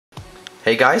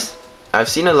Hey guys, I've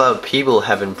seen a lot of people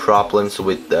having problems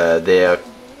with their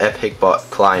Epicbot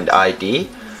client ID,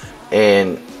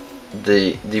 and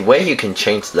the way you can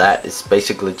change that is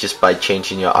basically just by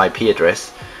changing your IP address,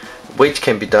 which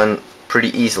can be done pretty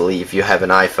easily if you have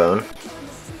an iPhone.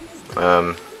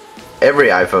 Every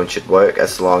iPhone should work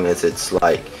as long as it's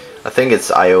like, I think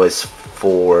it's iOS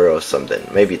 4 or something,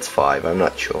 maybe it's 5, I'm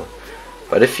not sure.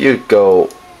 But if you go,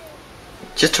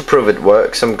 just to prove it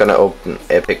works, I'm gonna open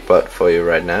Epicbot for you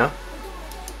right now.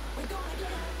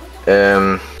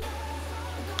 Oh,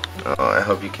 I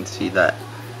hope you can see that.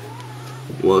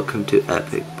 Welcome to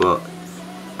Epicbot.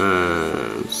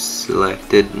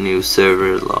 Selected new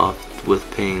server loft with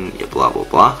ping, yeah, blah blah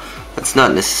blah. That's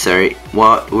not necessary.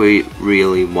 What we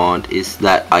really want is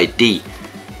that ID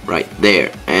right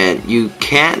there, and you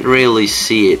can't really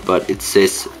see it, but it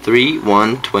says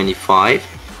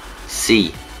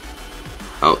 3125C.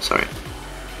 Oh, sorry,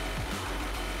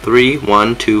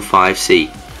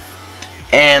 3125C,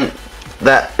 and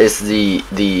that is the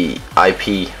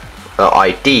IP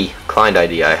ID, client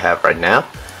ID I have right now.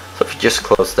 So if you just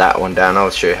close that one down, I'll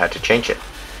show you how to change it.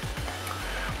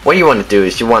 What you want to do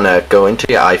is you want to go into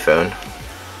your iPhone.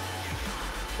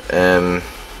 Hang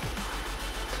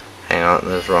on,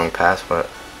 there's the wrong password.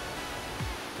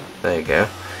 There you go.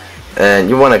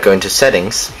 And you want to go into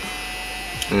settings.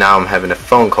 Now I'm having a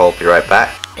phone call, be right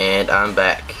back. And I'm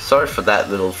back. Sorry for that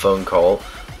little phone call.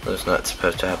 That was not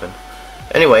supposed to happen.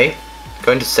 Anyway,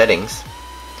 go into settings.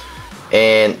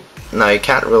 And now you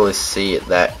can't really see it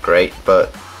that great,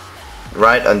 but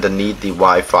right underneath the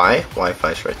Wi-Fi's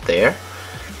right there.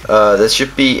 There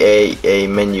should be a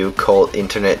menu called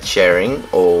internet sharing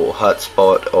or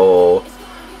hotspot or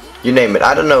you name it.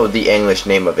 I don't know the English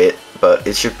name of it, but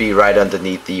it should be right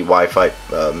underneath the Wi-Fi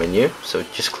menu. So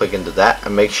just click into that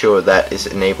and make sure that is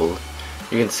enabled.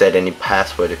 You can set any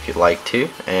password if you'd like to,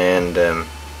 and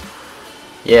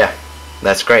yeah,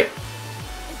 that's great.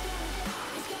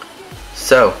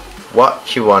 So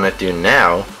what you want to do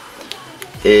now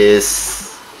is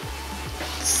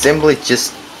simply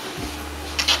just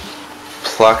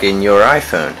plug in your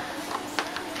iPhone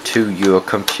to your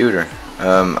computer.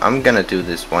 I'm gonna do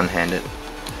this one-handed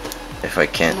if I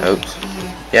can. Oops.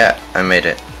 Yeah, I made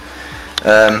it.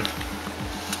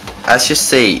 As you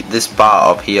see, this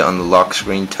bar up here on the lock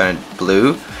screen turned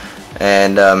blue,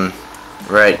 and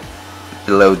right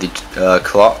below the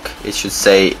clock it should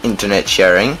say internet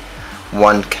sharing,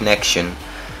 one connection,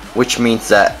 which means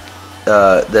that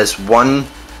there's one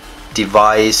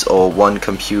device or one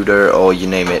computer or you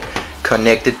name it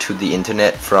connected to the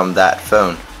internet from that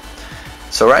phone.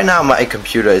 So right now my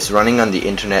computer is running on the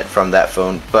internet from that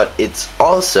phone, but it's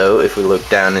also, if we look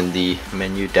down in the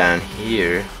menu down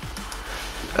here,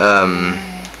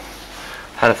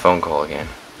 had a phone call again.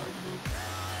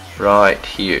 Right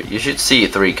here, you should see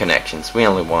 3 connections. We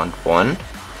only want 1.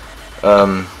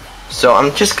 So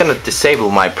I'm just gonna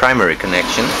disable my primary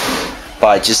connection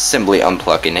by just simply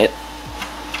unplugging it.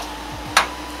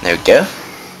 There we go.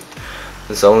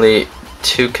 There's only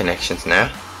 2 connections now.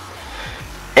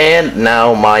 And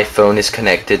now my phone is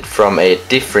connected from a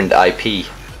different IP,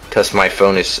 because my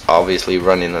phone is obviously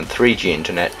running on 3G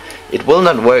internet. It will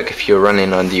not work if you're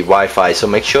running on the Wi-Fi, so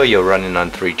make sure you're running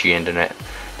on 3G internet.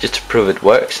 Just to prove it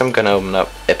works, I'm gonna open up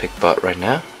Epicbot right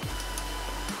now.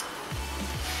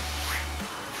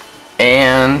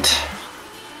 And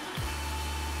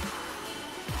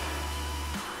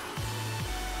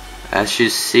as you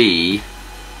see,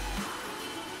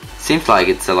 seems like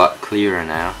it's a lot clearer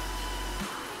now.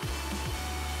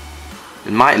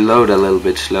 It might load a little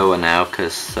bit slower now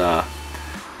because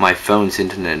my phone's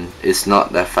internet is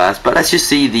not that fast, but as you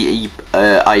see, the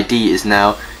ID is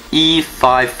now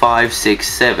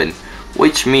E5567,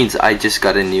 which means I just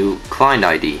got a new client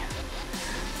ID.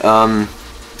 I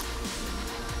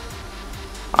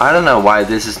don't know why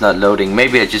this is not loading.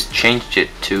 Maybe I just changed it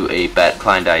to a bad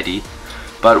client ID.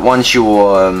 But once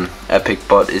your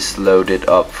Epicbot is loaded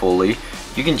up fully,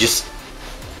 you can just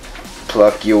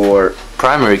plug your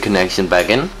primary connection back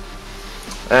in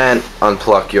and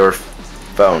unplug your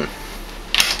phone.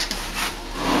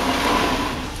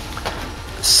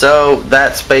 So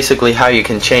that's basically how you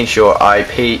can change your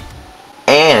IP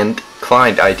and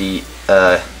client ID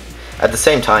at the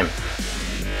same time.